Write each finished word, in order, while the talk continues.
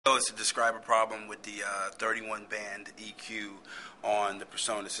is to describe a problem with the 31 band EQ on the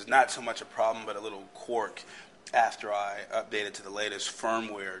PreSonus. It's not so much a problem, but a little quirk after I updated to the latest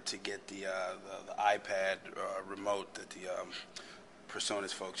firmware to get the iPad remote that the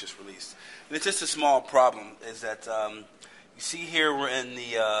PreSonus folks just released. And it's just a small problem, is that you see here we're in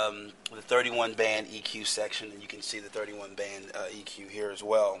the 31 band EQ section, and you can see the 31 band EQ here as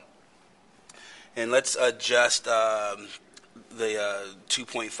well. And let's adjust the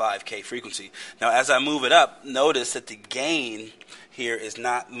 2.5K frequency. Now, as I move it up, notice that the gain here is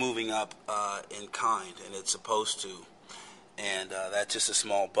not moving up in kind, and it's supposed to. And that's just a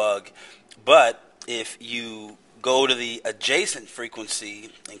small bug. But if you go to the adjacent frequency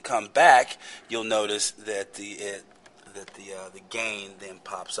and come back, you'll notice that the gain then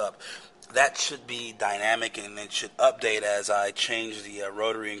pops up. That should be dynamic, and it should update as I change the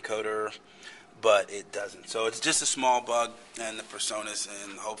rotary encoder, but it doesn't. So it's just a small bug in the PreSonus,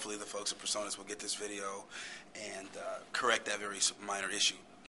 and hopefully the folks at PreSonus will get this video and correct that very minor issue.